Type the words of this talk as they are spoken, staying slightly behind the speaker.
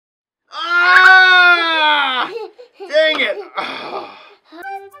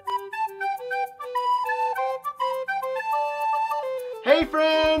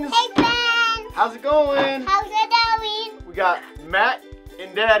How's it going? How's it going? We got Mac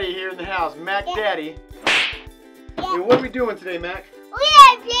and Daddy here in the house. Mac, Yeah. Daddy. Yeah. And what are we doing today, Mac? We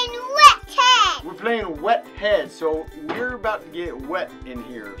are playing wet head. We're playing wet head, so we're about to get wet in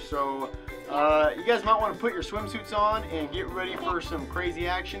here. So you guys might want to put your swimsuits on and get ready for some crazy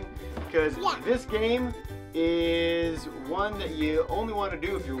action, because this game is one that you only want to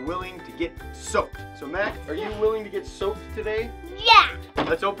do if you're willing to get soaked. So Mac, are you willing to get soaked today? Yeah.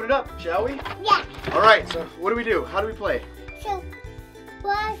 Let's open it up, shall we? Yeah. All right, so what do we do? How do we play? So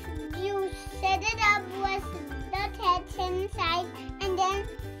first you set it up with the heads inside, and then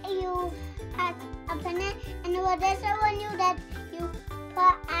you have open it, and whatever one you that you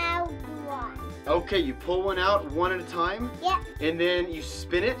put out one. Okay, you pull one out one at a time. Yeah. And then you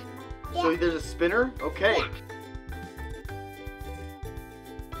spin it. Yeah. So there's a spinner. Okay.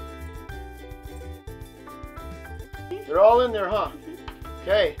 Yeah. They're all in there, huh?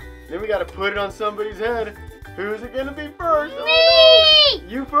 Okay. Then we got to put it on somebody's head. Who's it gonna be first? Me! Oh, no.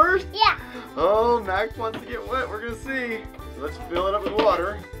 You first? Yeah. Oh, Max wants to get wet. We're gonna see. So let's fill it up with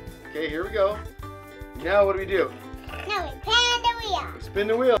water. Okay, here we go. Now what do we do? Now we pan the wheel. Spin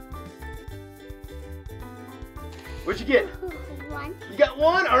the wheel. What'd you get? One. You got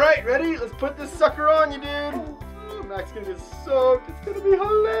one? All right, ready? Let's put this sucker on you, dude. Oh, Max gonna get soaked. It's gonna be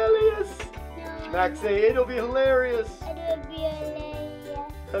hilarious. No. Max, say it'll be hilarious. It will be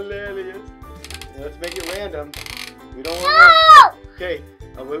hilarious. Hilarious. Yeah, let's make it random. We don't want No! to. Okay,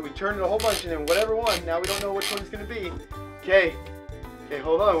 we turned it a whole bunch and then whatever one. Now we don't know which one it's gonna be. Okay. Okay,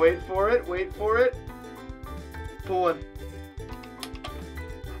 hold on. Wait for it. Wait for it. Pull one.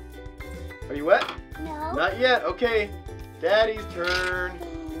 Are you wet? No. Not yet. Okay. Daddy's turn.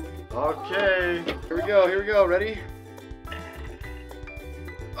 Okay. Here we go. Here we go. Ready?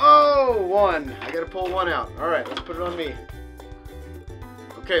 Oh, one. I gotta pull one out. All right. Let's put it on me.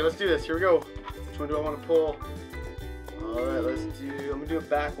 Okay. Let's do this. Here we go. Which one do I want to pull? All right. Let's do. I'm gonna do a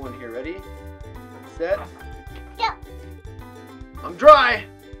back one here. Ready? Set. Yeah. I'm dry.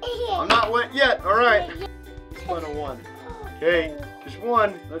 I'm not wet yet. All right. Let's find a one. Okay. Just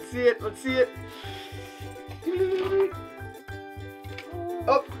one. Let's see it. Let's see it.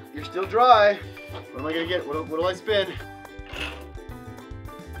 Oh, you're still dry. What am I gonna get? What do I spin?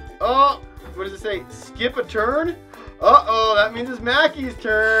 Oh, what does it say? Skip a turn? Uh-oh, that means it's Mackie's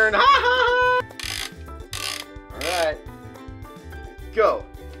turn. Ha ha ha! All right, go.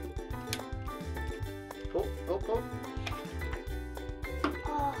 Pull, pull, pull.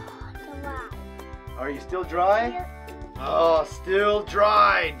 Oh, dry. Are you still dry? Oh, still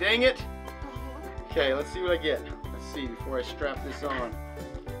dry. Dang it. Okay, let's see what I get. Let's see before I strap this on.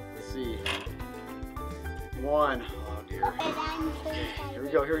 Let's see. One. Oh dear. Okay, here we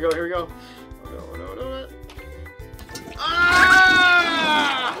go, here we go, here we go. Oh no, no, no, no.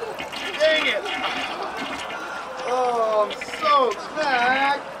 Ah! Dang it! Oh, I'm soaked,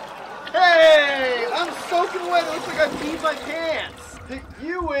 Mac. Hey! I'm soaking wet. It looks like I peed my pants.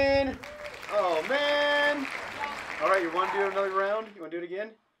 You win. Oh man. All right, you want to do another round? You want to do it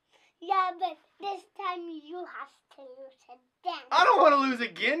again? Yeah, but this time you have to lose again. I don't want to lose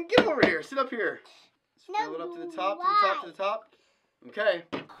again. Get over here. Sit up here. No, Fill it up to the top, to the top, to the top. Okay.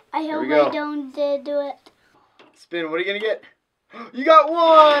 I Here hope we go. I don't do it. Spin. What are you going to get? You got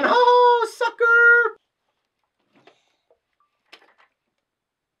one. Oh, sucker.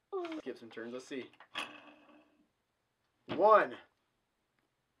 Skip some turns. Let's see. One.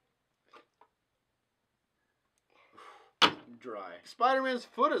 Dry. Spider-Man's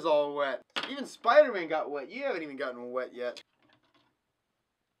foot is all wet. Even Spider-Man got wet. You haven't even gotten wet yet.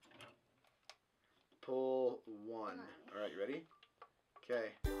 Pull one. All right, you ready?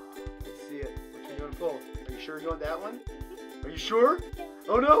 Okay. Let's see it. Which one you want to pull? Are you sure you want that one? Are you sure?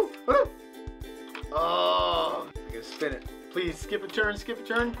 Oh no! Oh no! Oh! I gotta spin it. Please skip a turn. Skip a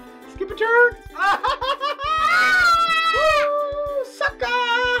turn. Skip a turn. Woo!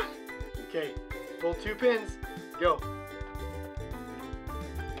 Sucker! Okay. Pull two pins. Go.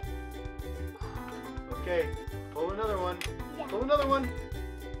 Okay, pull another one. Yeah. Pull another one.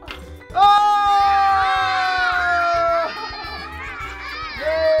 Oh!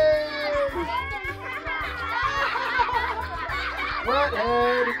 Yay! Wet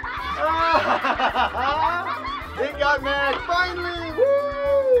head. Ah! It got mad. Finally!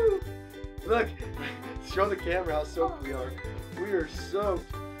 Woo! Look, show the camera how soaked we are. We are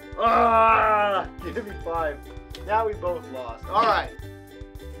soaked. Ah! Give me 5. Now we both lost. All right.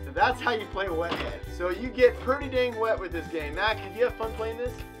 So that's how you play wet head. So you get pretty dang wet with this game. Mac, did you have fun playing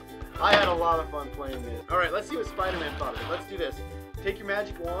this? I had a lot of fun playing this. All right, let's see what Spider-Man thought of it. Let's do this. Take your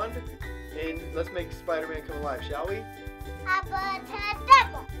magic wand and let's make Spider-Man come alive, shall we?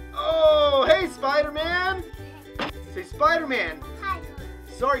 Abracadabra. Oh, hey, Spider-Man. Say, Spider-Man. Hi.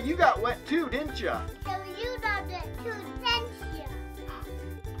 Sorry, you got wet too, didn't ya? So you got it too, didn't you?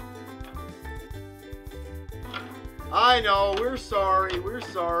 I know, we're sorry,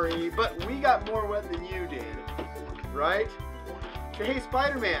 but we got more wet than you did, right? Say, hey,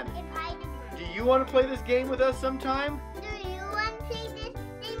 Spider-Man, do you want to play this game with us sometime? Do you want to play this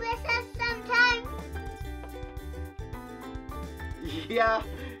game with us sometime?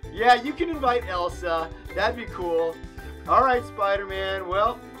 Yeah, you can invite Elsa. That'd be cool. All right, Spider-Man.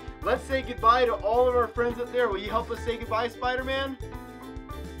 Well, let's say goodbye to all of our friends up there. Will you help us say goodbye, Spider-Man?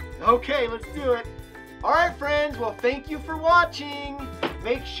 Okay, let's do it. All right, friends. Well, thank you for watching.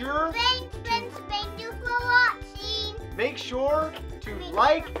 Make sure. Thank you for watching. Make sure to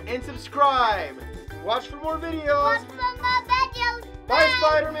like and subscribe. Watch for more videos. Watch for more videos. Bye,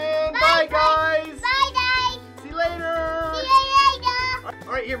 Spider-Man. Bye, guys. Bye, guys. See you later. See you later.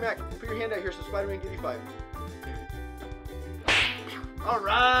 All right, here, Mac. Put your hand out here so Spider-Man can give you 5. All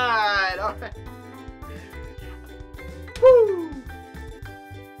right. Woo.